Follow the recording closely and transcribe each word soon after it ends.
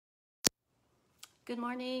Good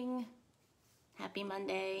morning. Happy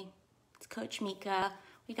Monday. It's Coach Micha.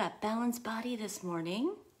 We got balanced body this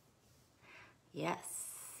morning. Yes.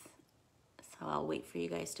 So I'll wait for you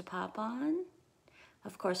guys to pop on.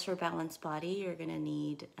 Of course, for balanced body, you're going to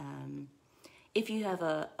need, if you have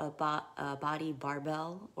a body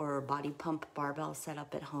barbell or a body pump barbell set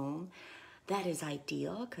up at home, that is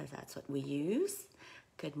ideal because that's what we use.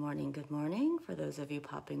 Good morning for those of you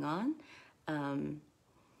popping on.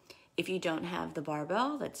 If you don't have the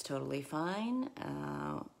barbell, that's totally fine.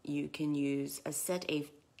 You can use a set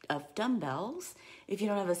of dumbbells. If you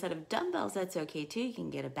don't have a set of dumbbells, that's okay too. You can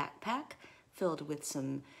get a backpack filled with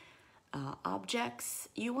some objects.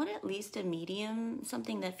 You want at least a medium,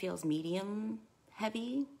 something that feels medium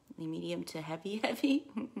heavy, medium to heavy.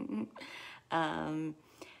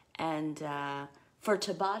 For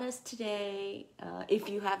Tabatas today, if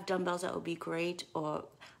you have dumbbells, that would be great, or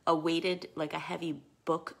a weighted, like a heavy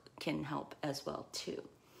book can help as well too.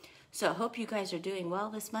 So I hope you guys are doing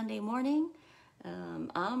well this Monday morning.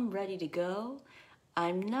 I'm ready to go.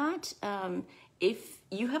 I'm not, if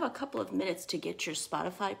you have a couple of minutes to get your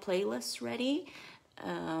Spotify playlists ready,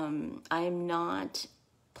 I'm not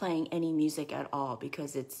playing any music at all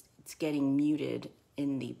because it's getting muted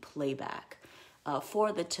in the playback.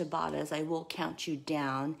 For the Tabatas, I will count you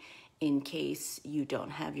down in case you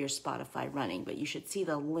don't have your Spotify running, but you should see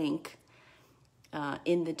the link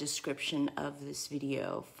in the description of this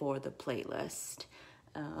video for the playlist.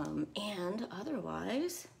 And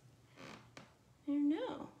otherwise,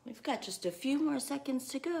 we've got just a few more seconds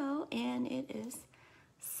to go, and it is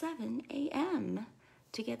 7 a.m.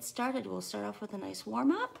 To get started, we'll start off with a nice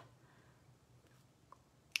warm-up,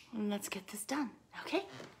 and let's get this done, okay?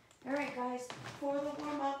 All right, guys, for the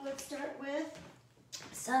warm-up, let's start with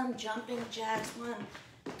some jumping jacks. 1,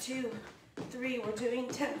 2, 3. We're doing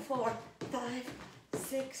 10, 4, 5,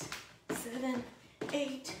 6, 7,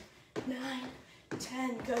 8, 9,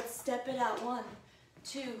 10. Good. Step it out. 1,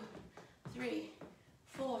 2, 3,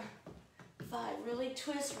 4, 5. Really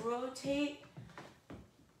twist, rotate.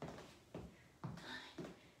 9,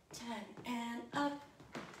 10, and up.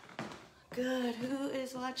 Good. Who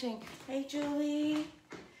is watching? Hey, Julie.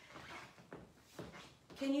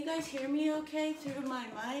 Can you guys hear me okay through my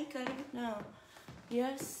mic? I don't know.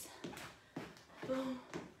 Yes. Boom.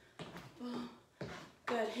 Boom.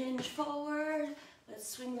 Good. Hinge forward. Let's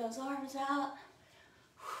swing those arms out.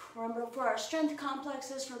 Remember, for our strength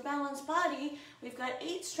complexes for balanced body, we've got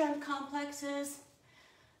 8 strength complexes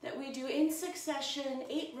that we do in succession,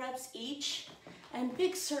 8 reps each, and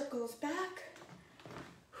big circles back.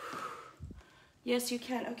 Yes, you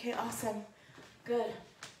can. Okay, awesome. Good.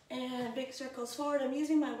 And big circles forward. I'm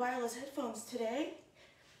using my wireless headphones today.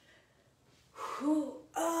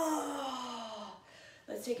 Oh.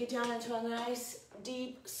 Let's take it down into a nice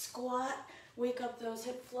deep squat. Wake up those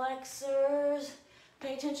hip flexors.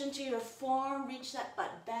 Pay attention to your form. Reach that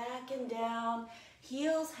butt back and down.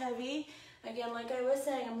 Heels heavy. Again, like I was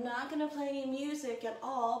saying, I'm not going to play any music at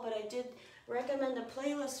all, but I did recommend a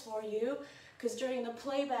playlist for you because during the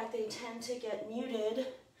playback they tend to get muted,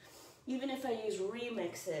 even if I use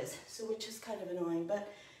remixes, so which is kind of annoying,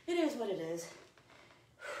 but it is what it is.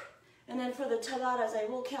 And then for the Tabatas, I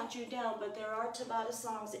will count you down, but there are Tabata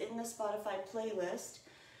songs in the Spotify playlist.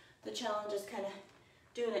 The challenge is kind of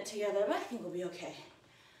doing it together, but I think we'll be okay.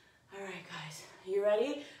 All right, guys, you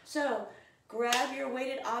ready? So grab your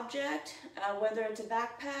weighted object, whether it's a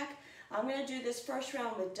backpack. I'm going to do this first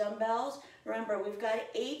round with dumbbells. Remember, we've got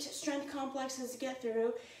 8 strength complexes to get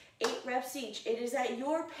through, 8 reps each. It is at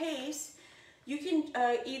your pace. You can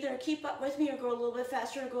either keep up with me or go a little bit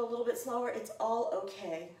faster or go a little bit slower. It's all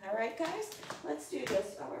okay. All right, guys? Let's do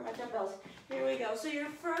this. Oh, where are my dumbbells? Here we go. So your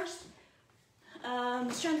first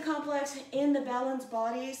strength complex in the balanced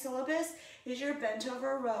body syllabus is your bent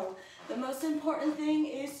over row. The most important thing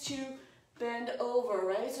is to bend over,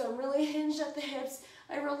 right? So I'm really hinged at the hips.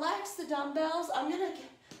 I relax the dumbbells. I'm going to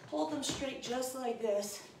hold them straight just like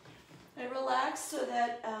this. I relax so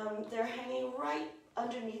that they're hanging right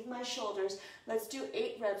underneath my shoulders. Let's do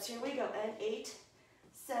 8 reps. Here we go. And 8,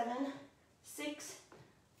 7, 6,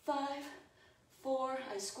 5, 4.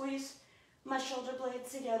 I squeeze my shoulder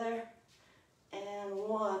blades together. And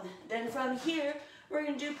 1. Then from here, we're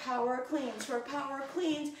going to do power cleans. For power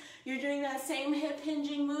cleans, you're doing that same hip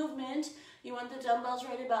hinging movement. You want the dumbbells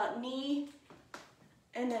right about knee,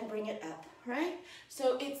 and then bring it up, right?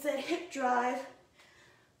 So it's that hip drive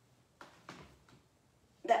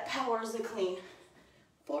that powers the clean.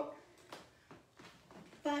 4,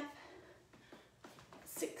 5,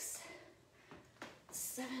 6,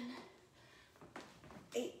 7,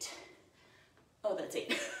 8. Oh, that's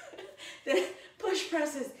 8. The push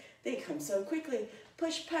presses. They come so quickly.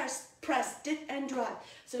 Push, press, dip, and drive.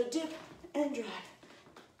 So dip and drive.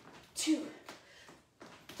 2,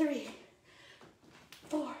 3,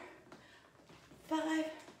 4, 5,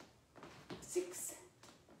 6,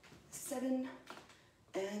 7,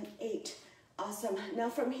 and 8. Awesome. Now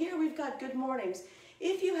from here, we've got good mornings.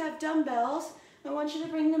 If you have dumbbells, I want you to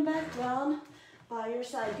bring them back down by your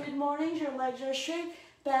side. Good mornings. Your legs are straight.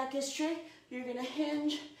 Back is straight. You're going to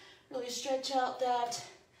hinge. Really stretch out that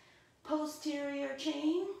posterior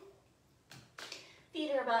chain.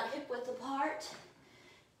 Feet are about hip width apart.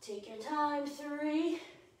 Take your time. 3,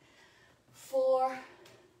 4,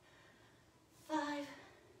 5,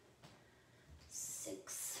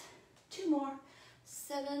 6, 2 more,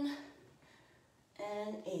 7,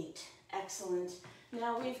 and 8. Excellent.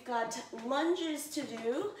 Now we've got lunges to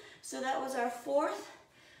do. So that was our 4th.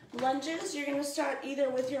 Lunges, you're going to start either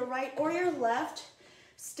with your right or your left.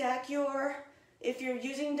 Stack your, if you're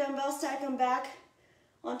using dumbbells, stack them back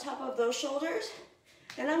on top of those shoulders.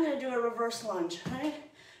 And I'm going to do a reverse lunge, right?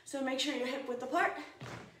 So make sure you're hip width apart.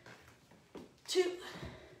 2,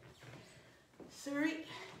 3,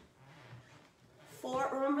 4.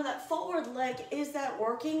 Remember that forward leg is that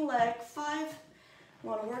working leg. 5. You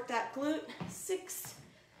want to work that glute. 6,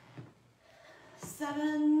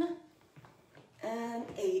 7, and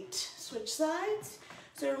 8. Switch sides.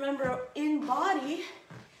 So remember, in body,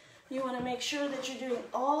 you want to make sure that you're doing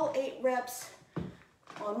all 8 reps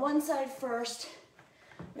on one side first.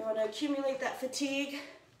 You want to accumulate that fatigue.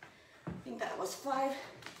 I think that was 5,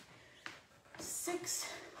 6,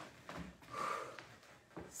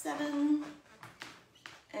 7,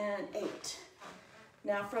 and 8.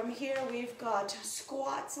 Now from here, we've got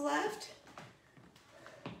squats left.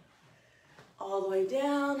 All the way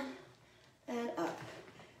down and up.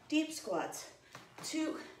 Deep squats.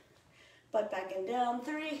 2, butt back and down.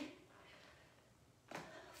 3,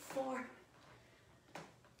 4,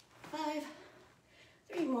 5,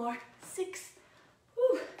 3 more. 6,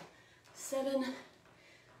 7,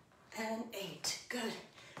 and 8. Good.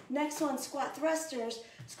 Next one, squat thrusters.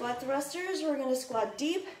 Squat thrusters, we're going to squat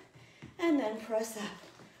deep and then press up.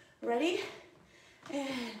 Ready? And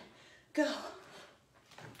go.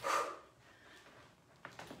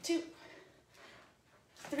 2,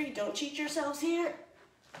 3, don't cheat yourselves here.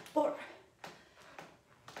 4,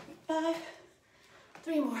 5,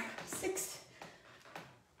 3 more. 6,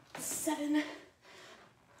 7,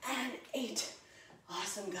 and 8.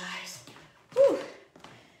 Awesome, guys. Whew.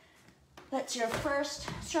 That's your first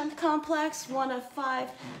strength complex, 1 of 5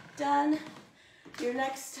 done.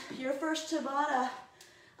 Your first Tabata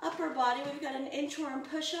upper body, we've got an inchworm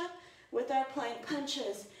push-up with our plank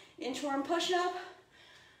punches. Inchworm push-up,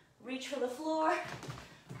 reach for the floor,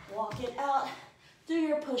 walk it out, do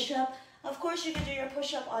your push-up. Of course, you can do your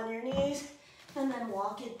push-up on your knees and then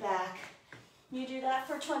walk it back. You do that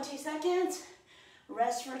for 20 seconds,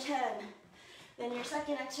 rest for 10. Then your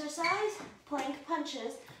second exercise, plank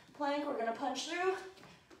punches. Plank, we're gonna punch through,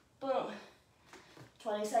 boom.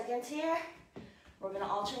 20 seconds here. We're gonna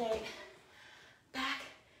alternate back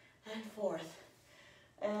and forth.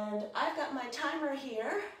 And I've got my timer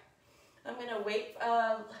here. I'm gonna wait,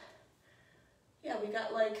 we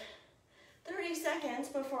got like 30 seconds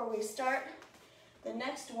before we start the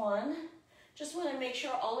next one. Just wanna make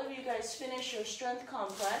sure all of you guys finish your strength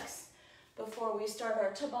complex before we start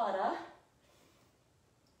our Tabata.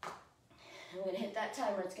 I'm going to hit that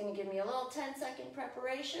timer. It's going to give me a little 10-second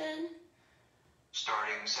preparation.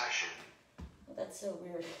 Starting session. Oh, that's so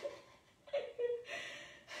weird.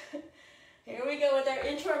 Here we go with our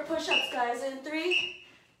inchworm push-ups, guys. In 3,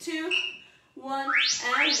 2, 1,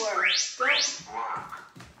 and work.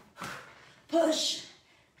 Go. Push.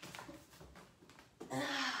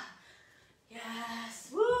 Yes.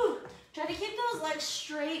 Woo. Try to keep those legs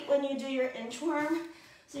straight when you do your inchworm,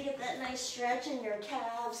 so you get that nice stretch in your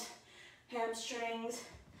calves, hamstrings,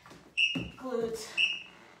 glutes.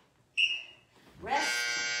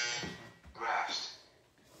 Rest. Rest.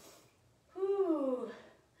 Whew.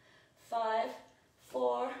 5,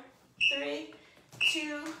 4, 3,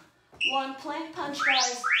 2, 1. Plank punch,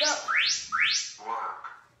 guys. Go. Work.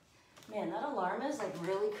 Man, that alarm is like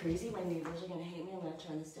really crazy. My neighbors are gonna hate me. I'm gonna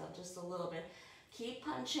turn this down just a little bit. Keep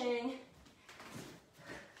punching.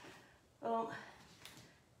 Boom.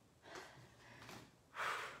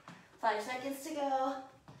 5 seconds to go.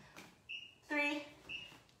 3,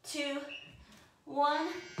 2, 1.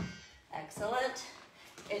 Excellent.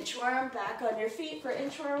 Inchworm, back on your feet for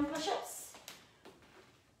inchworm push-ups.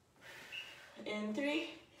 In 3,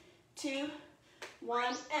 2,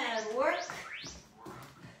 1, and work.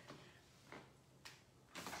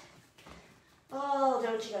 Oh,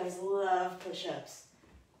 don't you guys love push-ups?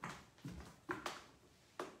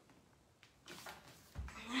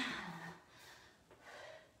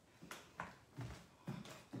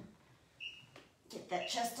 that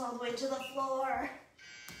chest all the way to the floor.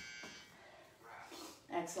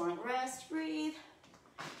 Excellent. Rest, breathe.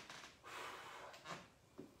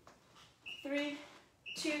 3,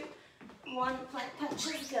 2, 1. Plank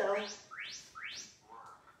punches, go.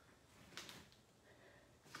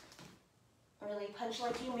 Really punch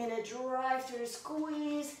like you mean a drive-through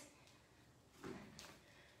squeeze.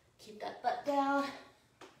 Keep that butt down.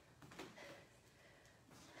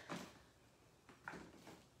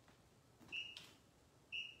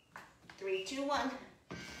 Three, two, one,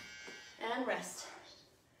 and rest.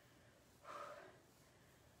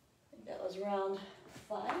 I think that was round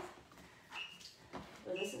 5.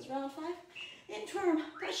 So this is round 5. Inchworm,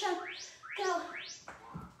 push up, go.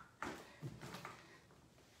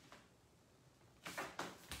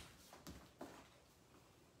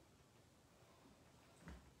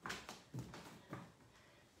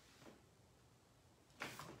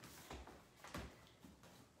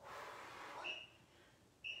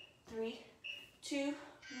 Three, two,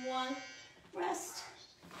 one, rest.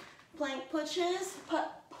 Plank pushes,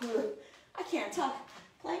 I can't talk.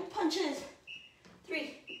 Plank punches.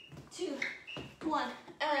 3, 2, 1,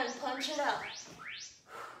 and punch it out.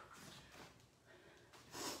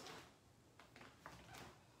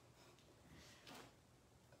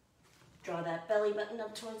 Draw that belly button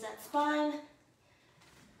up towards that spine.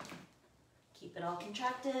 Keep it all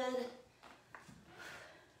contracted.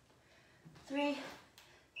 3,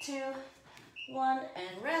 2, 1,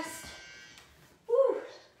 and rest. Woo.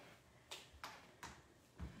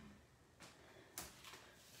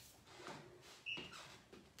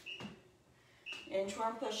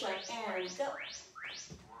 Inchworm push up and go.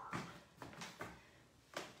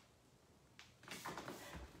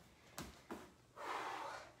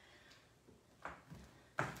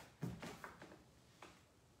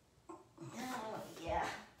 Oh yeah.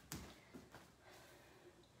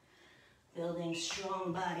 Building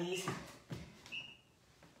strong bodies.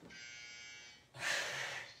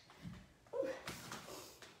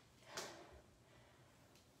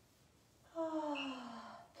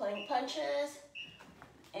 Plank punches.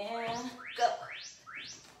 And go.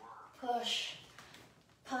 Push,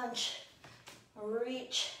 punch,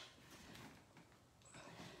 reach.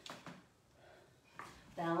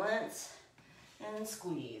 Balance and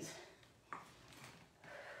squeeze.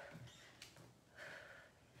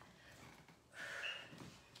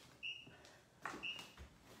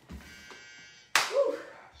 Whew.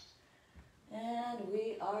 And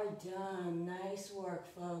we are done. Nice work,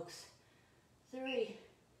 folks. 3,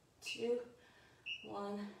 2,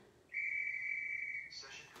 1.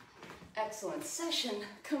 Session complete. Excellent. Session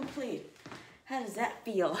complete. How does that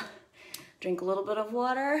feel? Drink a little bit of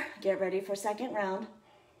water. Get ready for second round.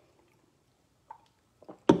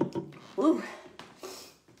 Ooh.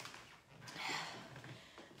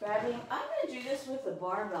 Grabbing, I'm going to do this with the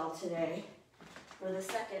barbell today for the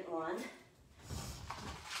second one.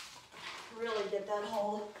 Really get that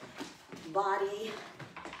whole body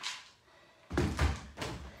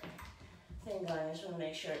thing going. I just want to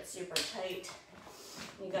make sure it's super tight.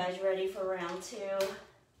 You guys ready for round 2?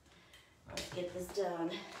 Let's get this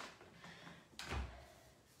done.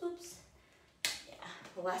 Oops. Yeah,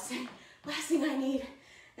 the last thing I need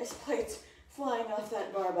is plates flying off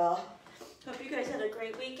that barbell. Hope you guys had a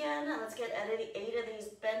great weekend. Now let's get 8 of these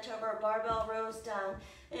bent over barbell rows done.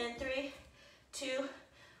 In 3, 2,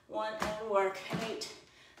 1, and work. 8,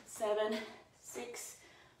 7, 6,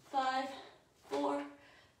 5, 4,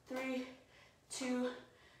 3, 2,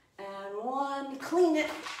 and 1. Clean it.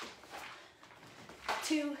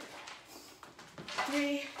 2,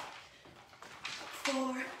 3,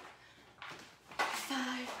 4,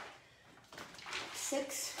 5,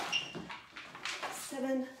 6,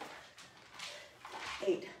 7,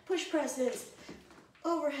 8. Push presses.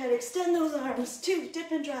 Overhead. Extend those arms. 2.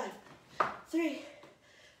 Dip and drive. 3,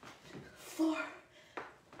 4,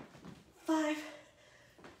 5,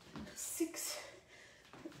 6,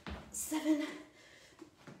 7,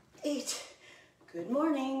 8. Good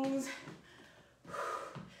mornings.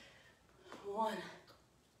 1.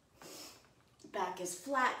 Back is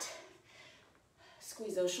flat.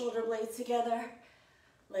 Squeeze those shoulder blades together.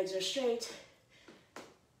 Legs are straight.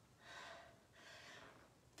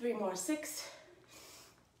 3 more. 6,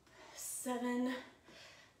 7,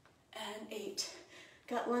 and 8.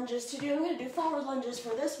 Got lunges to do. I'm going to do forward lunges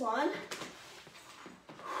for this one.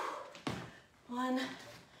 1,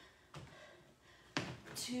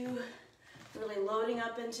 2, really loading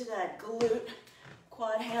up into that glute,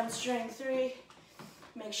 quad hamstring. 3,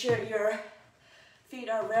 make sure your feet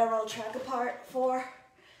are railroad track apart. 4,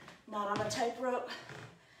 not on a tightrope.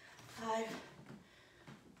 5,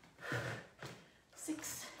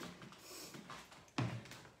 6,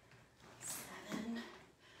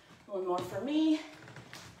 One more for me.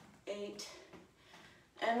 8.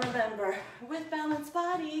 And remember, with balanced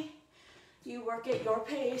body, you work at your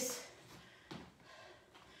pace.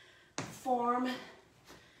 Form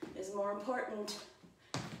is more important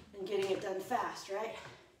than getting it done fast, right?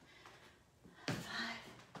 5.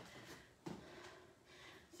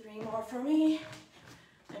 3 more for me.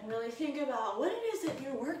 And really think about what it is that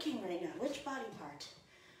you're working right now. Which body part?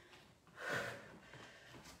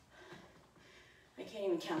 I can't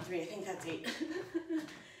even count 3. I think that's 8.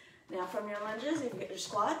 Now from your lunges, you can get your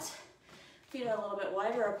squats. Feet are a little bit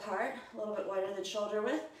wider apart, a little bit wider than shoulder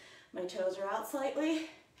width. My toes are out slightly,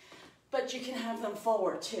 but you can have them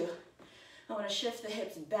forward too. I want to shift the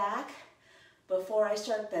hips back before I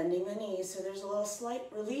start bending the knees. So there's a little slight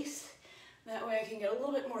release. That way I can get a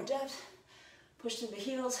little bit more depth. Push through the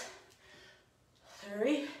heels.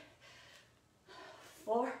 3,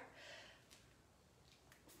 4,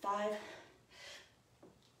 5,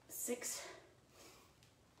 6,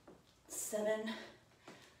 7,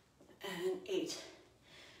 and 8.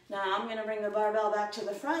 Now I'm going to bring the barbell back to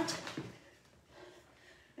the front.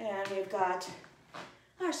 And we've got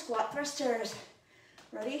our squat thrusters.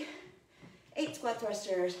 Ready? 8 squat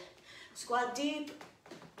thrusters. Squat deep,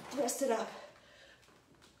 thrust it up.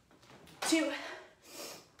 2,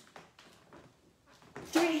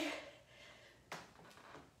 3,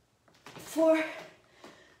 4,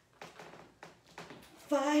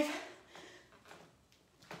 5,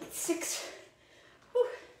 6,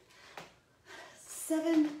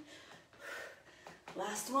 7,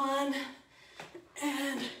 last one,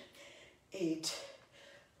 and 8.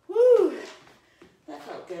 Woo! That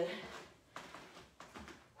felt good.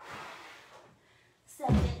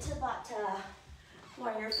 Second Tabata.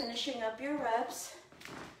 While you're finishing up your reps,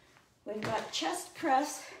 we've got chest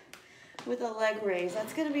press with a leg raise.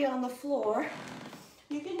 That's going to be on the floor.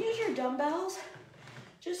 You can use your dumbbells.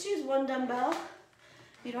 Just use one dumbbell.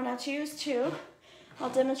 You don't have to use 2. I'll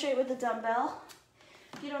demonstrate with the dumbbell.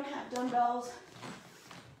 If you don't have dumbbells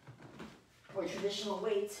or traditional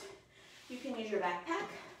weights, you can use your backpack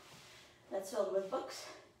that's filled with books.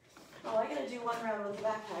 Oh, I gotta do one round with the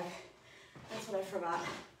backpack. That's what I forgot.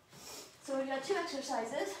 So we've got 2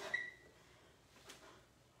 exercises.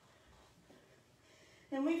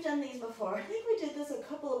 And we've done these before. I think we did this a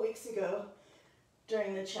couple of weeks ago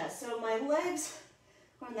during the chest. So my legs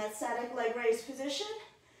are in that static leg raise position,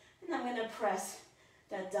 and I'm gonna press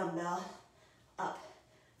that dumbbell up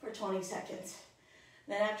for 20 seconds.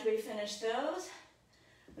 Then after we finish those,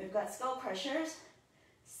 we've got skull crushers.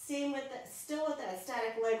 Same with that, still with that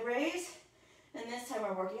static leg raise, and this time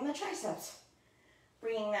we're working the triceps.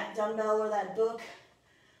 Bringing that dumbbell or that book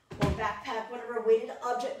or backpack, whatever weighted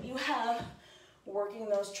object you have, working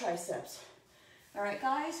those triceps. All right,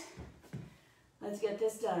 guys, let's get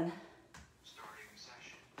this done. Starting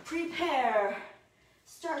session. Prepare.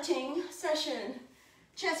 Starting session.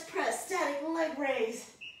 Chest press, static leg raise.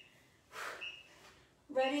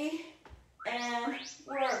 Ready, and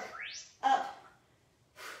work. Up.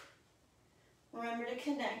 Remember to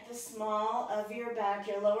connect the small of your back,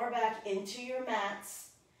 your lower back, into your mats.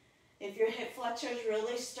 If your hip flexors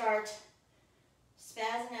really start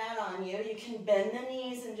spazzing out on you, you can bend the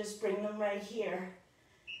knees and just bring them right here.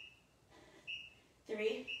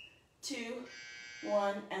 3, 2,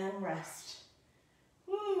 1, and rest.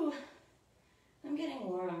 Woo! I'm getting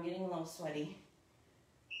warm, I'm getting a little sweaty.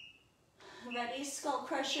 Ready, skull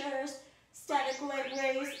crushers, static leg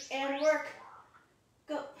raise, and work.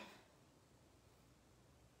 Go.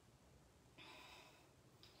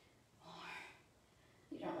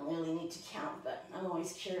 You don't really need to count, but I'm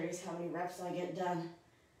always curious how many reps I get done.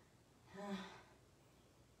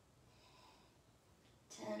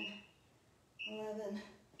 10, 11,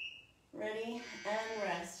 ready, and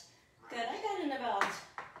rest. Good, I got in about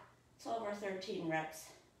 12 or 13 reps.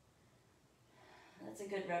 That's a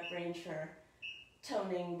good rep range for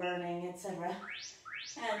toning, burning, etc.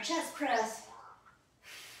 And chest press.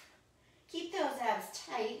 Keep those abs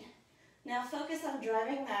tight. Now focus on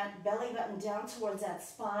driving that belly button down towards that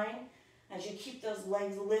spine as you keep those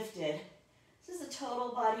legs lifted. This is a total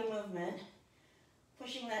body movement.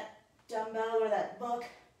 Pushing that dumbbell or that book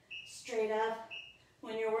straight up.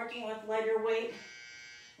 When you're working with lighter weight,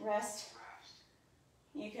 rest.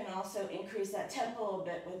 You can also increase that tempo a little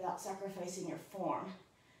bit without sacrificing your form.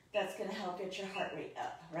 That's going to help get your heart rate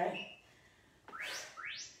up, right?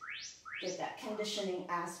 Get that conditioning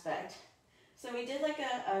aspect. So we did like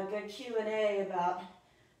a good Q&A about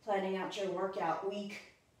planning out your workout week,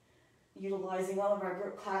 utilizing all of our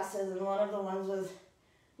group classes, and one of the ones was,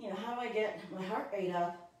 you know, how do I get my heart rate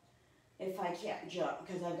up if I can't jump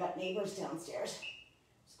because I've got neighbors downstairs?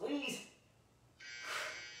 Squeeze.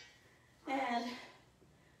 And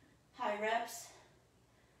high reps,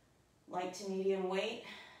 light to medium weight,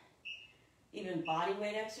 even body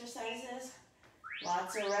weight exercises,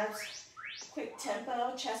 lots of reps, quick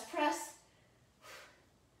tempo, chest press.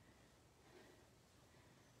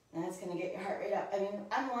 That's gonna get your heart rate up. I mean,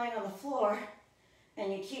 I'm lying on the floor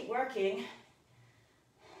and you keep working,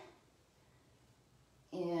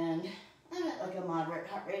 and I'm at like a moderate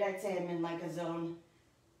heart rate. I'd say I'm in like a zone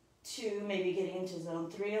 2, maybe getting into zone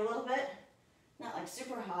 3 a little bit. Not like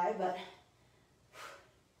super high, but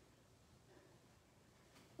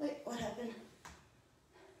wait, what happened?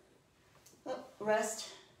 Oh, rest.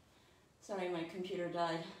 Sorry, my computer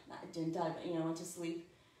died. It didn't die, but went to sleep.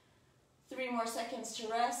 3 more seconds to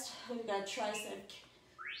rest. We've got tricep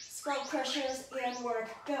skull crushers and work.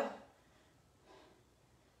 Go.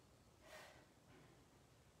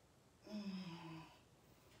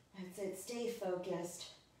 That's it. Stay focused.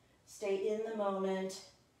 Stay in the moment.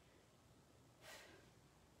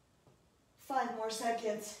 5 more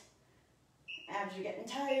seconds. Abs are getting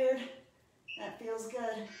tired. That feels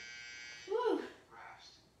good. Woo.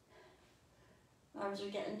 Arms are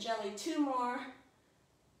getting jelly. 2 more.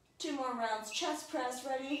 2 more rounds. Chest press.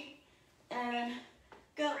 Ready? And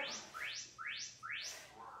go.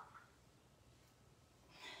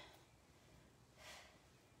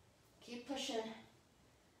 Keep pushing.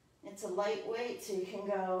 It's a light weight, so you can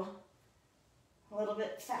go a little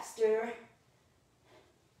bit faster.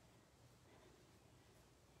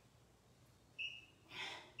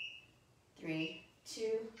 Three,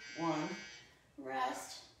 2, 1.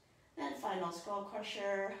 Rest. And final skull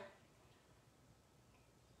crusher.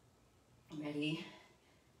 Ready?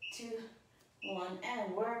 2, 1,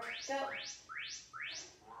 and work. Go.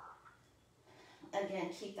 Again,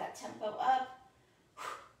 keep that tempo up.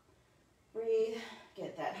 Breathe.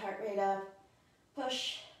 Get that heart rate up.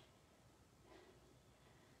 Push.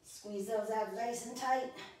 Squeeze those abs nice and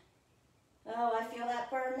tight. Oh, I feel that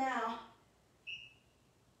burn now.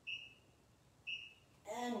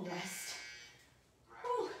 And rest.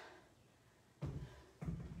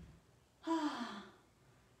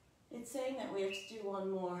 It's saying that we have to do 1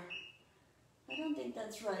 more. I don't think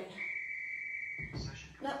that's right.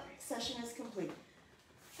 Nope, session is complete.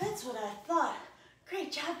 That's what I thought.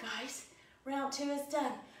 Great job, guys. Round 2 is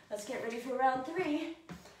done. Let's get ready for round 3.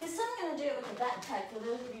 Is someone going to do it with a backpack? For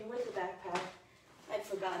those of you with a backpack, I'd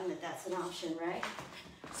forgotten that that's an option, right?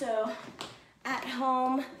 So, at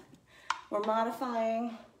home, we're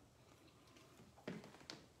modifying.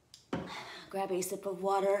 Grab a sip of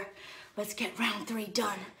water. Let's get round 3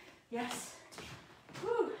 done. Yes.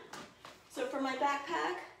 Whew. So for my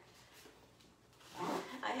backpack,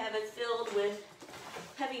 I have it filled with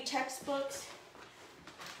heavy textbooks.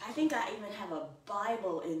 I think I even have a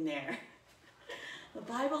Bible in there. The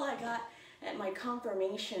Bible I got at my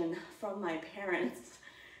confirmation from my parents.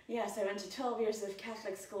 Yes, I went to 12 years of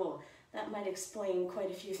Catholic school. That might explain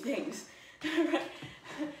quite a few things.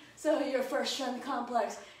 So your first strength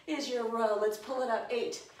complex is your row. Let's pull it up.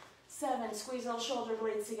 8, 7, squeeze those shoulder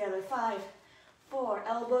blades together. 5, 4,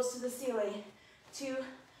 elbows to the ceiling. 2,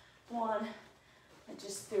 1. I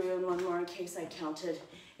just threw in 1 more in case I counted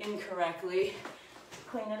incorrectly.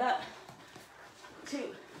 Clean it up.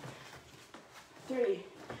 2, 3,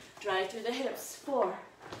 drive through the hips. 4,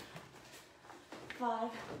 5,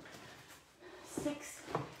 6,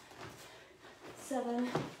 7,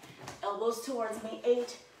 elbows towards me.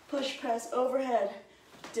 8, push, press, overhead,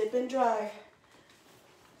 dip and drive.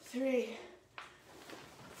 3,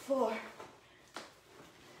 4,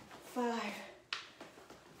 5,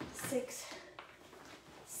 6,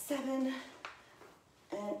 7,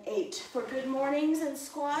 and 8. For good mornings and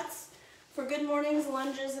squats, for good mornings,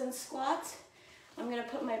 lunges, and squats, I'm going to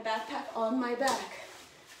put my backpack on my back.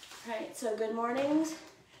 Right, so good mornings.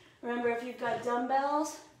 Remember, if you've got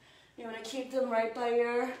dumbbells, you want to keep them right by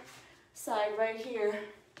your side, right here.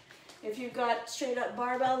 If you've got straight up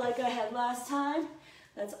barbell like I had last time,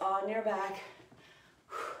 that's on your back.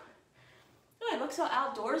 Oh, I look so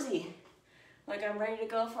outdoorsy, like I'm ready to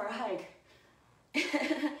go for a hike.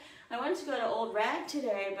 I went to go to Old Rag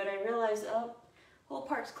today, but I realized, oh, whole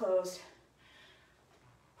park's closed.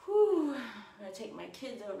 Whew. I'm gonna take my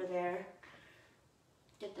kids over there,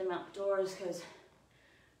 get them outdoors, because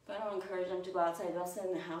if I don't encourage them to go outside, they'll sit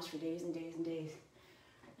in the house for days and days and days.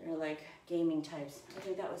 They're like gaming types. I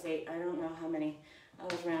think that was 8. I don't know how many. I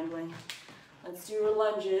was rambling. Let's do our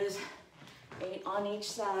lunges. 8 on each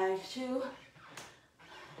side. 2,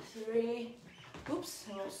 3. Oops,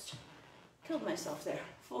 I almost killed myself there.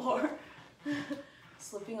 4.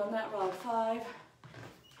 Slipping on that rock. 5,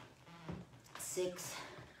 6,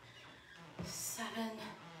 7,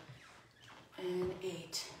 and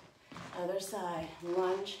 8. Other side,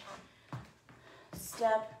 lunge,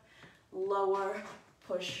 step, lower,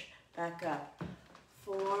 push, back up.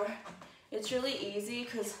 4. It's really easy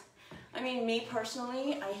because, I mean, me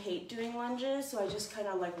personally, I hate doing lunges, so I just kind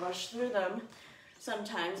of like rush through them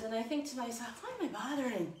sometimes. And I think to myself, why am I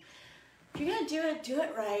bothering? If you're gonna do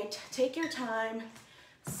it right. Take your time,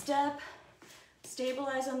 step,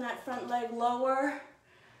 stabilize on that front leg, lower,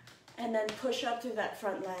 and then push up through that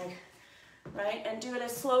front leg, right? And do it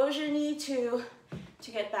as slow as you need to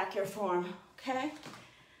get back your form, okay?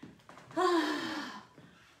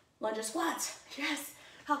 Lunge squats, yes.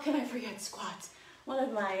 How can I forget squats? One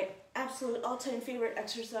of my absolute all-time favorite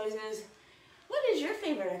exercises. What is your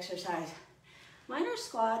favorite exercise? Mine are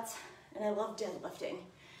squats, and I love deadlifting.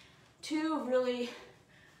 2 really,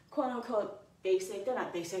 quote-unquote, basic. They're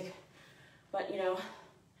not basic, but, you know,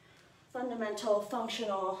 fundamental,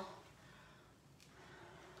 functional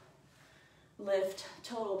lift,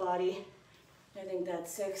 total body. I think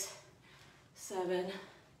that's 6, 7,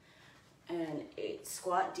 and 8.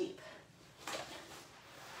 Squat deep.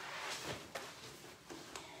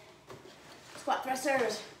 Squat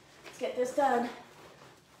thrusters. Let's get this done.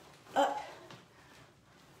 Up.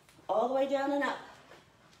 All the way down and up.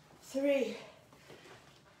 3,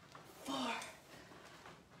 4,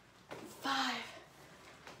 5,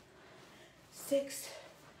 6,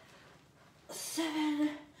 7,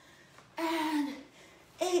 and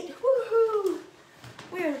 8. Woohoo!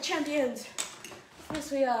 We are the champions.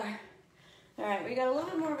 Yes, we are. All right, we got a little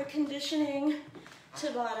bit more of a conditioning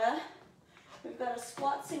Tabata. We've got a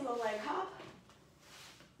squat single leg hop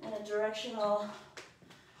and a directional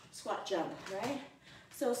squat jump, right?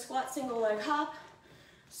 So squat single leg hop,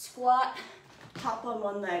 squat, hop on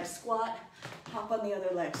one leg, squat, hop on the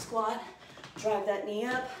other leg, squat, drive that knee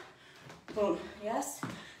up, boom, yes?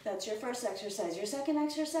 That's your first exercise. Your second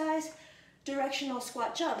exercise, directional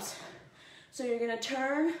squat jumps. So you're gonna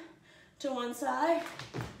turn to one side,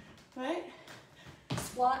 right?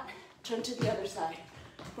 Squat, turn to the other side,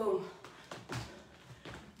 boom.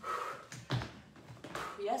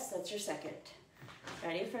 Yes, that's your second.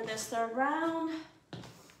 Ready for this third round?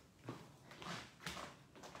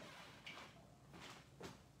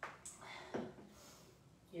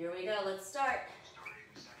 Here we go, let's start.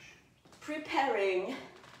 Preparing.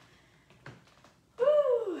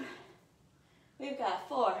 Woo! We've got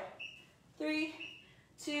 4, 3,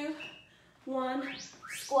 2, 1,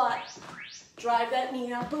 squat. Drive that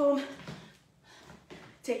knee up, boom.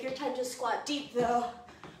 Take your time to squat deep though.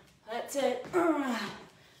 That's it. Boom.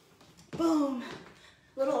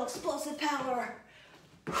 Little explosive power.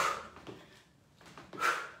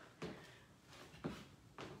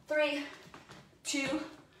 3, 2,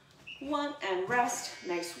 1, and rest.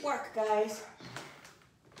 Nice work, guys.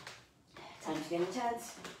 Time to get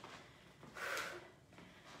intense.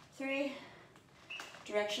 3,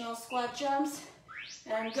 directional squat jumps,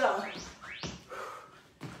 and go.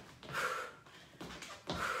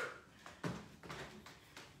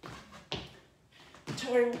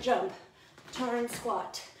 Turn, jump, turn,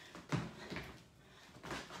 squat.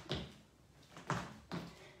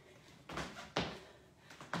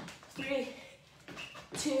 Three,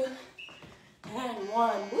 2, and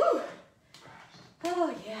 1. Woo!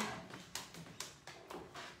 Oh yeah.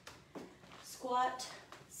 Squat,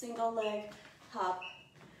 single leg, hop.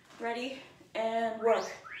 Ready, and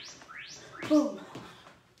work. Boom.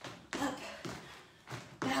 Up.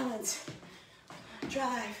 Balance.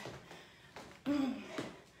 Drive.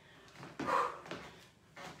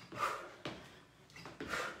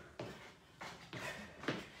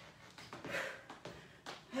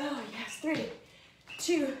 Oh yes, 3,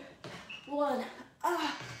 2, 1.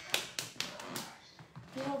 Ah.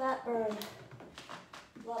 Feel that burn.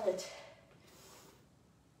 Love it.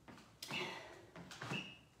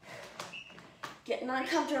 Getting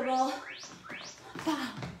uncomfortable. Bam.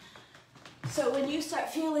 So when you start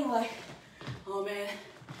feeling like, oh man,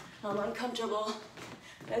 I'm uncomfortable,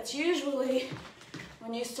 that's usually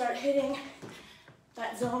when you start hitting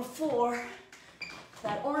that zone 4,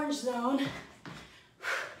 that orange zone.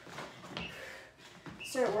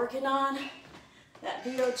 Start working on that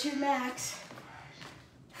VO2 max,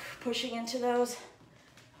 pushing into those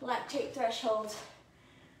lactate thresholds.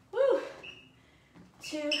 Woo!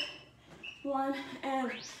 2, 1,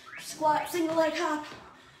 and squat, single leg hop.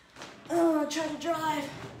 Oh, try to drive.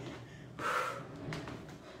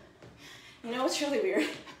 You know what's really weird?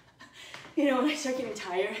 You know, when I start getting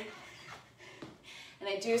tired, and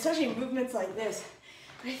I do, especially movements like this,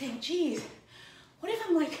 I think, geez, what if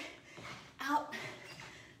I'm like out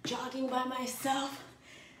jogging by myself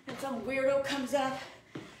and some weirdo comes up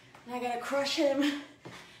and I gotta crush him.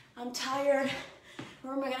 I'm tired,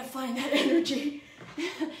 Where am I gonna find that energy?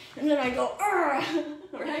 And then I go,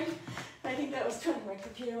 right? I think that was turning my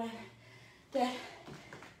computer went dead.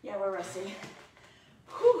 Yeah, we're resting.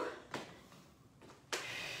 Whew.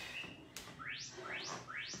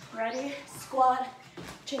 Ready? Squat,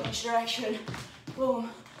 change direction. Boom,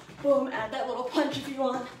 boom. Add that little punch if you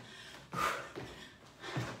want.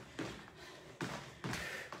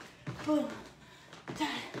 Boom.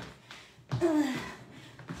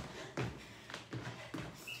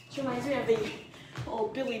 This reminds me of the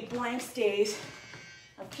old Billy Blanks days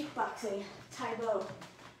of kickboxing, Tai Bo.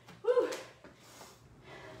 Woo.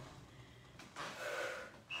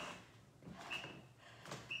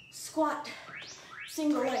 Squat,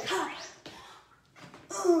 single leg hop.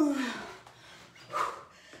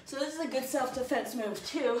 So this is a good self-defense move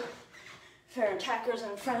too. If there are attackers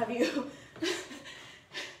in front of you.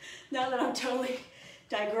 Now that I'm totally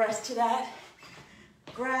digressed to that,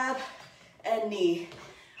 grab and knee.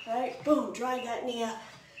 Right? Boom, drag that knee up.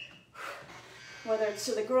 Whether it's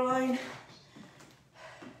to the groin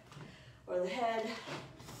or the head.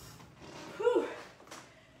 Whew.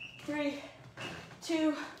 3,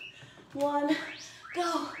 2, 1,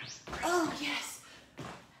 go. Oh, yes.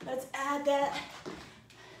 Let's add that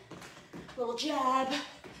little jab.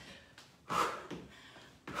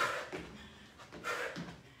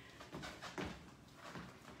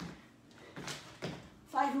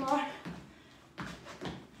 5 more.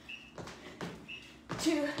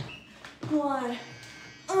 2, 1.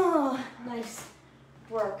 Oh, nice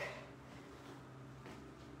work.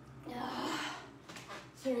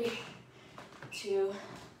 3, 2,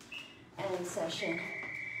 end session.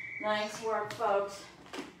 Nice work, folks.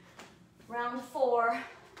 Round 4.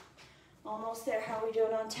 Almost there. How are we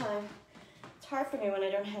doing on time? It's hard for me when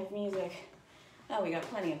I don't have music. Oh, we got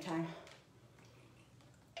plenty of time.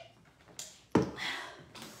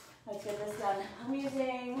 Let's get this done. I'm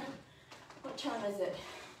using, what time is it?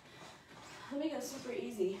 Let me go super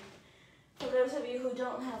easy. For those of you who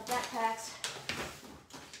don't have backpacks,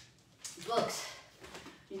 books.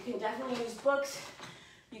 You can definitely use books.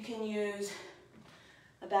 You can use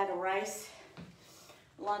a bag of rice,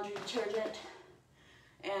 laundry detergent,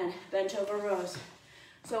 and bent over rows.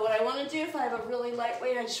 So what I want to do, if I have a really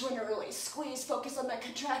lightweight, I just want to really squeeze, focus on that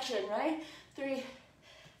contraction, right? 3,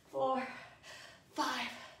 4, 5,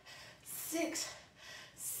 6,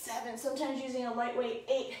 7. Sometimes using a lightweight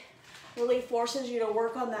 8 really forces you to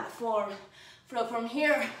work on that form. So from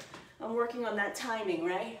here, I'm working on that timing,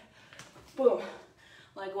 right? Boom.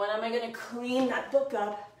 Like, when am I going to clean that book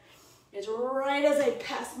up? It's right as I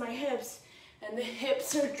pass my hips, and the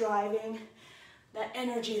hips are driving that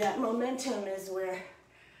energy, that momentum is where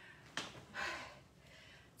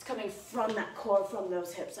it's coming from that core, from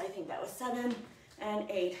those hips. I think that was 7 and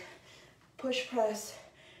 8. Push press.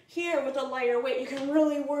 Here with a lighter weight, you can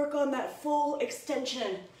really work on that full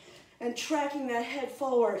extension and tracking that head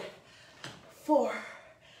forward. 4.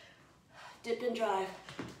 Dip and drive.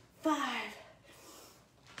 5.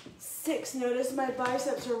 6. Notice my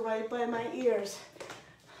biceps are right by my ears.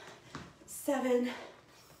 7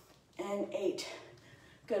 and 8.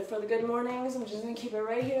 Good for the good mornings. I'm just gonna keep it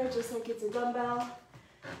right here, just like it's a dumbbell.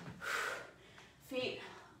 Feet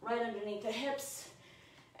right underneath the hips.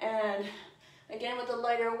 And again, with a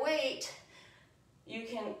lighter weight, you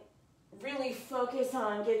can really focus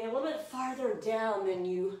on getting a little bit farther down than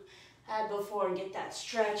you had before and get that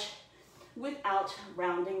stretch without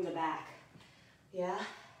rounding the back. Yeah?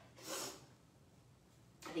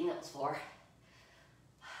 I think that was 4.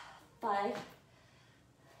 5,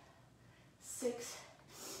 6,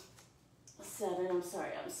 7. I'm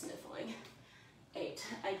sorry, I'm sniffling. 8.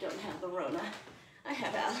 I don't have the Rona. I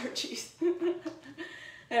have allergies.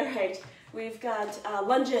 All right, we've got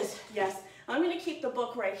lunges. Yes, I'm going to keep the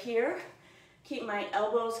book right here. Keep my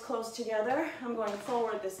elbows close together. I'm going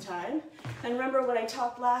forward this time. And remember what I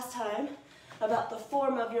talked last time about the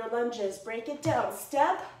form of your lunges. Break it down.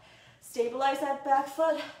 Step, stabilize that back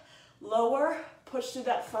foot, lower, push through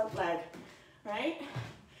that front leg, right?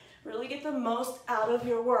 Really get the most out of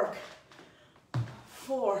your work.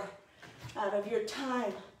 4, out of your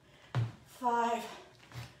time. 5,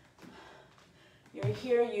 you're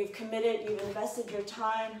here, you've committed, you've invested your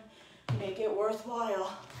time. Make it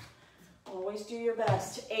worthwhile. Always do your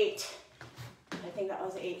best. 8, I think that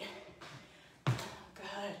was 8.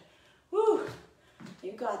 Good. Woo,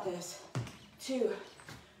 you got this. 2,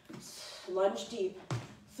 lunge deep.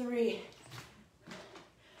 3,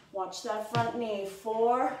 watch that front knee.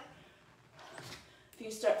 4, if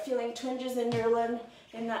you start feeling twinges in your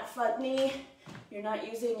in that front knee, you're not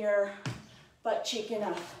using your butt cheek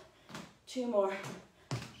enough. 2 more.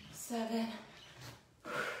 7,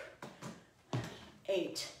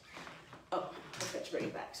 8. Oh, I forgot to bring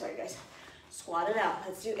it back. Sorry, guys. Squat it out.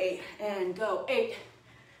 Let's do 8. And go. 8,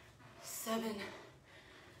 7,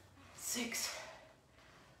 6,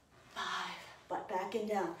 5. Butt back and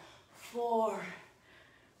down. 4,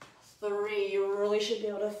 3. You really should be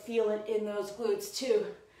able to feel it in those glutes too.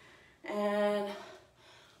 And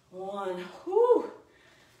 1. Whoo.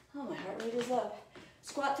 Oh, my heart rate is up.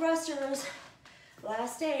 Squat thrusters.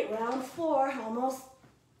 Last 8. Round 4. Almost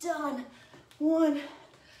done. 1,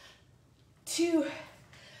 2.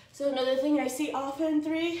 So another thing I see often,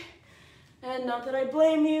 3. And not that I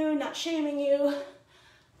blame you, not shaming you,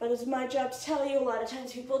 but it's my job to tell you, a lot of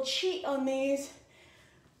times people cheat on these.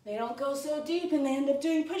 They don't go so deep and they end up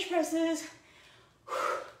doing push presses.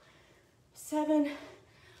 7,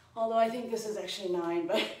 although I think this is actually 9,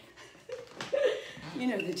 but you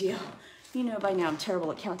know the deal. You know by now I'm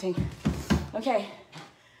terrible at counting. Okay,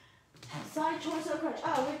 side torso crunch.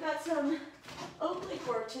 Oh, we've got some oblique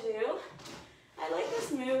work to do. I like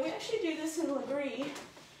this move. We actually do this in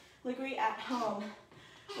Legree at home.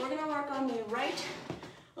 We're gonna work on the right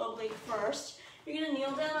oblique first. You're gonna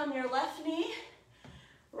kneel down on your left knee.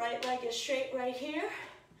 Right leg is straight right here.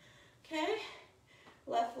 Okay?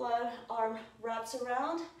 Left arm wraps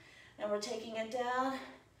around, and we're taking it down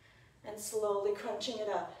and slowly crunching it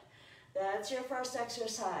up. That's your first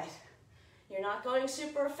exercise. You're not going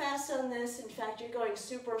super fast on this. In fact, you're going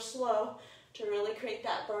super slow to really create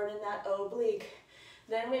that burn in that oblique.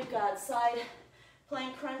 Then we've got side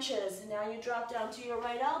plank crunches. Now you drop down to your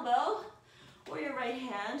right elbow or your right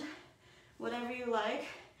hand, whatever you like.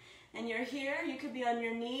 And you're here, you could be on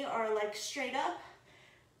your knee or like straight up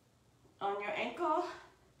on your ankle.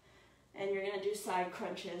 And you're gonna do side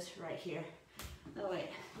crunches right here. Oh wait,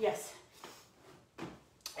 yes.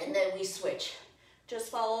 And then we switch. Just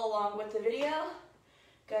follow along with the video.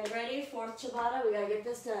 Guys ready? 4th Tabata, we gotta get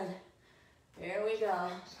this done. There we go.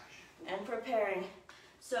 And preparing.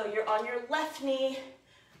 So you're on your left knee,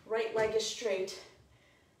 right leg is straight.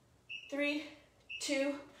 3,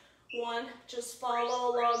 2, 1. Just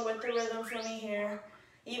follow along with the rhythm for me here.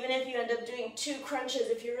 Even if you end up doing 2 crunches,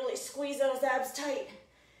 if you really squeeze those abs tight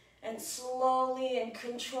and slowly and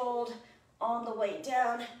controlled on the way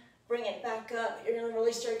down, bring it back up. You're gonna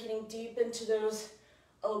really start getting deep into those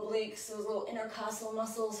obliques, those little intercostal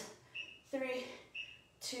muscles. 3,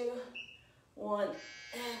 2, 1,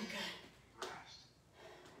 and good.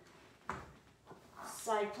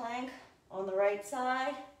 Side plank on the right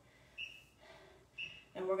side.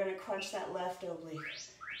 And we're gonna crunch that left oblique.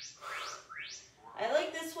 I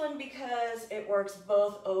like this one because it works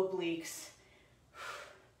both obliques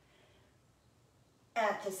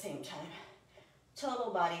at the same time.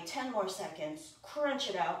 Total body, 10 more seconds. Crunch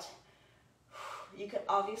it out. You could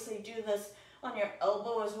obviously do this on your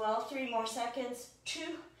elbow as well. 3 more seconds.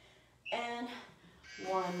 2 and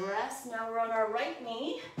 1. Rest. Now we're on our right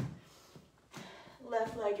knee.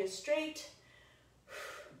 Left leg is straight.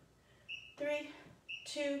 3,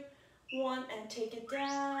 2, 1, and take it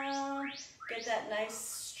down. Get that nice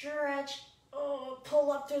stretch. Oh,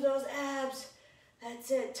 pull up through those abs.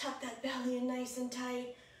 That's it. Tuck that belly in nice and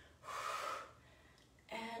tight.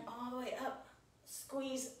 And all the way up.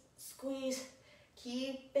 Squeeze, squeeze.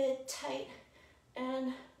 Keep it tight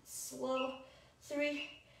and slow. 3,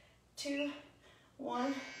 2,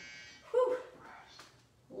 1. Whew.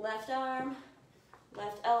 Left arm,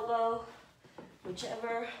 left elbow,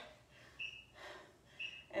 whichever.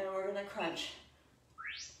 And we're gonna crunch.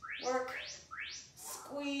 Work,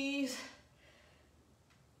 squeeze.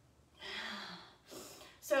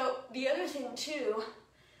 So the other thing too,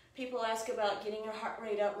 people ask about getting your heart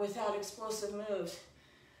rate up without explosive moves.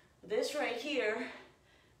 This right here,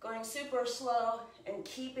 going super slow and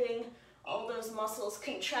keeping all those muscles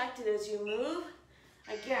contracted as you move,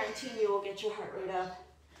 I guarantee you will get your heart rate up.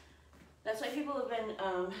 That's why people have been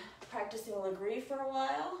practicing Legree for a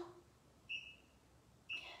while.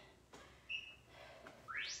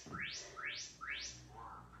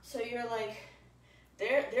 So you're like,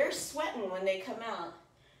 they're sweating when they come out,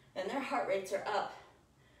 and their heart rates are up.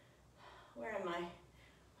 Where am I?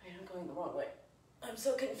 Wait, I'm going the wrong way. I'm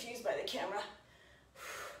so confused by the camera.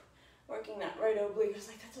 Working that right oblique, I was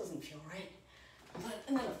like, that doesn't feel right.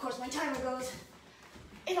 And then of course my timer goes,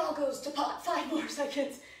 it all goes to pot. 5 more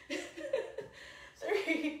seconds.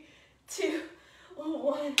 3, 2,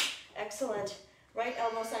 1. Excellent. Right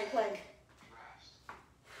elbow side plank.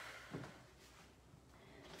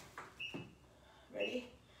 Ready?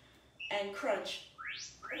 And crunch.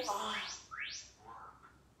 Wow.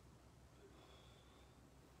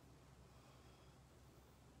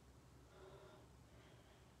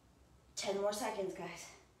 10 more seconds, guys.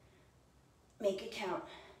 Make it count.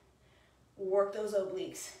 Work those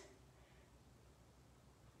obliques.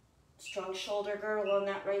 Strong shoulder girdle on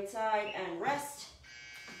that right side and rest.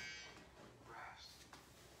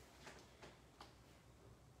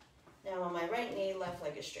 Now on my right knee, left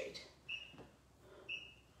leg is straight.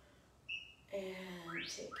 And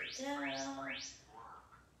take it down.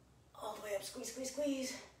 All the way up, squeeze, squeeze,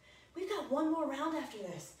 squeeze. We've got one more round after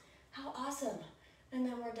this. How awesome. And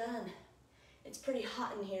then we're done. It's pretty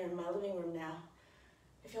hot in here in my living room now.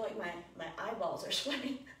 I feel like my eyeballs are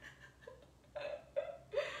sweating.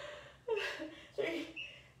 3,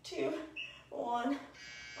 2, 1.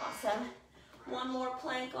 Awesome. One more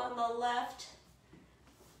plank on the left.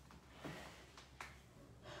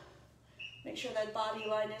 Make sure that body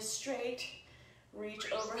line is straight.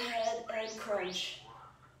 Reach overhead and crunch.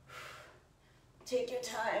 Take your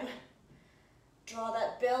time. Draw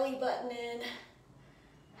that belly button in.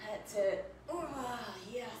 That's it.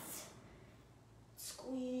 Yes.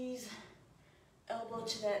 Squeeze. Elbow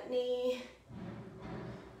to that knee.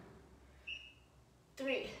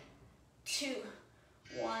 3, 2,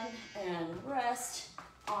 1, and rest.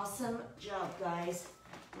 Awesome job, guys.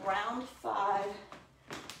 Round 5.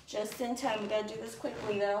 Just in time. We gotta do this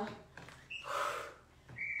quickly though.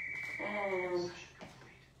 And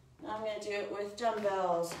I'm gonna do it with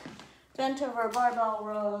dumbbells. Bent over barbell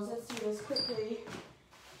rows. Let's do this quickly.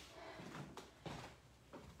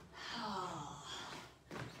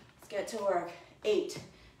 Let's get to work. 8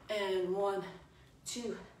 and 1,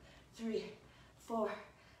 2, 3, 4,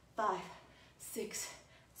 5, 6,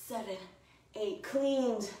 7, 8.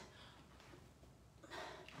 Cleans.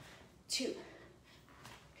 2.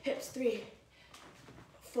 Hips. 3,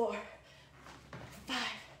 4, 5,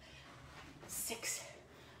 6,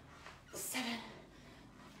 7,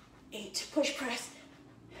 8. Push press.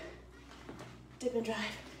 Dip and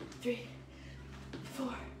drive. 3,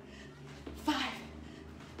 4, 5,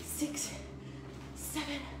 6, 7,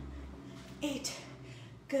 8.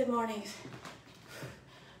 Good mornings.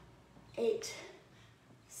 8,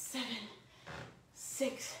 7,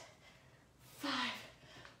 6, 5,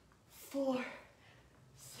 4,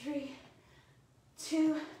 3,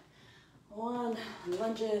 2, 1.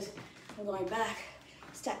 Lunges. I'm going back.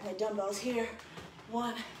 Stack my dumbbells here.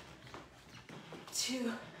 1,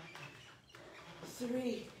 2,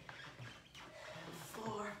 3,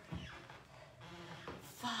 4,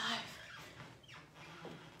 5,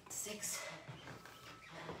 6,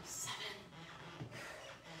 7,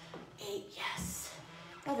 8. Yes.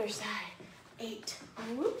 Other side. 8.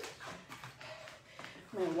 Whoop.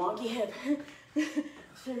 My wonky hip.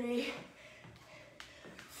 3,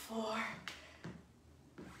 4,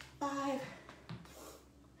 5,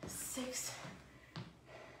 6,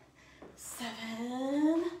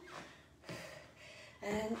 7,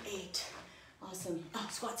 and 8. Awesome. Oh,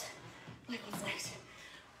 squats. Like what's next?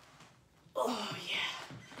 Oh, yeah.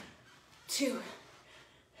 2,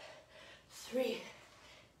 3,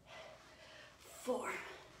 4,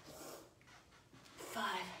 5,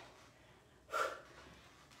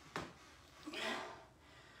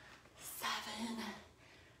 7.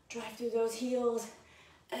 Drive through those heels.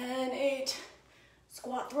 And 8.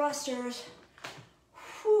 Squat thrusters.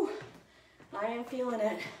 Whew. I am feeling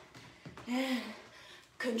it. And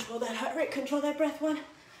control that heart rate. Control that breath. 1,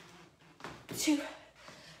 2,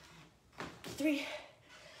 3,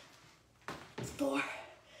 4.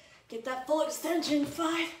 Get that full extension.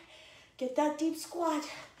 5. Get that deep squat.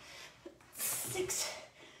 6,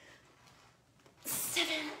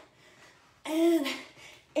 7, and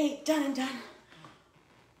 8. Done and done.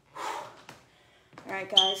 All right,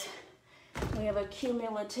 guys. We have a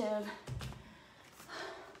cumulative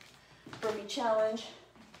burpee challenge.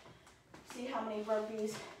 See how many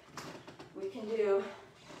burpees we can do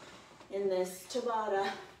in this Tabata.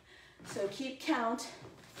 So keep count.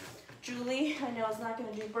 Julie, I know, is not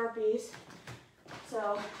going to do burpees.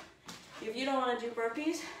 So if you don't want to do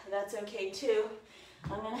burpees, that's okay too.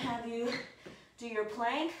 I'm going to have you do your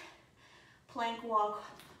plank. Plank walk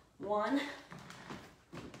 1,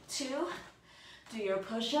 2. Do your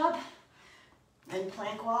push-up and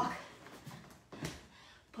plank walk,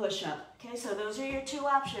 push-up. Okay, so those are your 2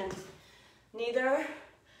 options. Neither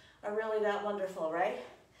are really that wonderful, right?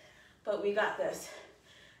 But we got this.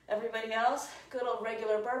 Everybody else, good old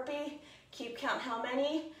regular burpee. Keep count how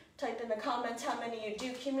many. Type in the comments how many you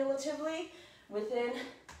do cumulatively within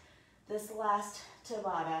this last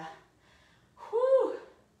Tabata. Whew.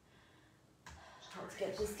 Let's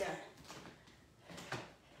get this done.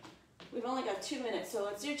 We've only got 2 minutes, so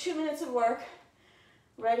let's do 2 minutes of work.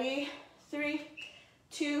 Ready? 3,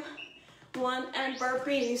 2, 1, and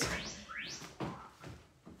burpees.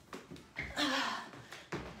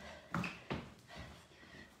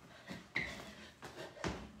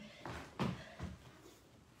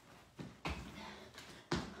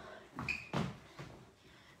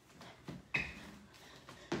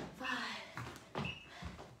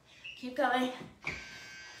 Keep going.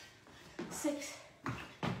 6,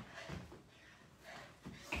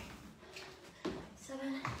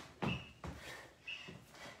 7,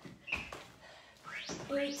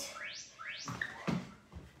 8,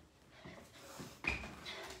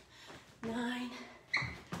 9,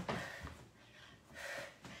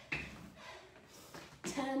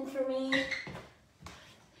 10 for me.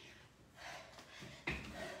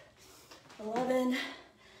 11,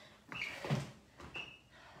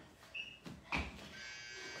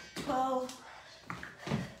 12,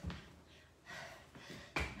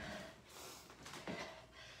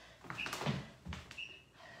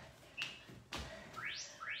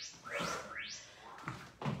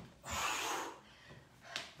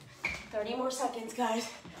 30 more seconds, guys.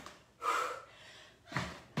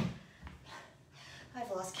 I've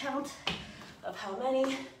lost count of how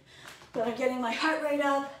many, but I'm getting my heart rate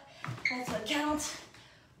up. That's what counts.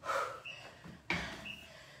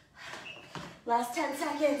 Last 10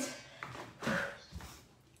 seconds.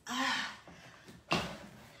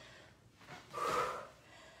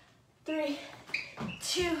 3,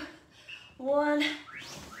 2, 1.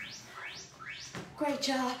 Great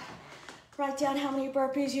job. Write down how many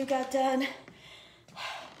burpees you got done.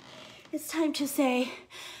 It's time to say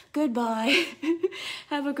goodbye.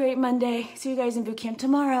 Have a great Monday. See you guys in boot camp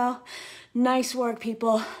tomorrow. Nice work,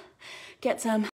 people. Get some.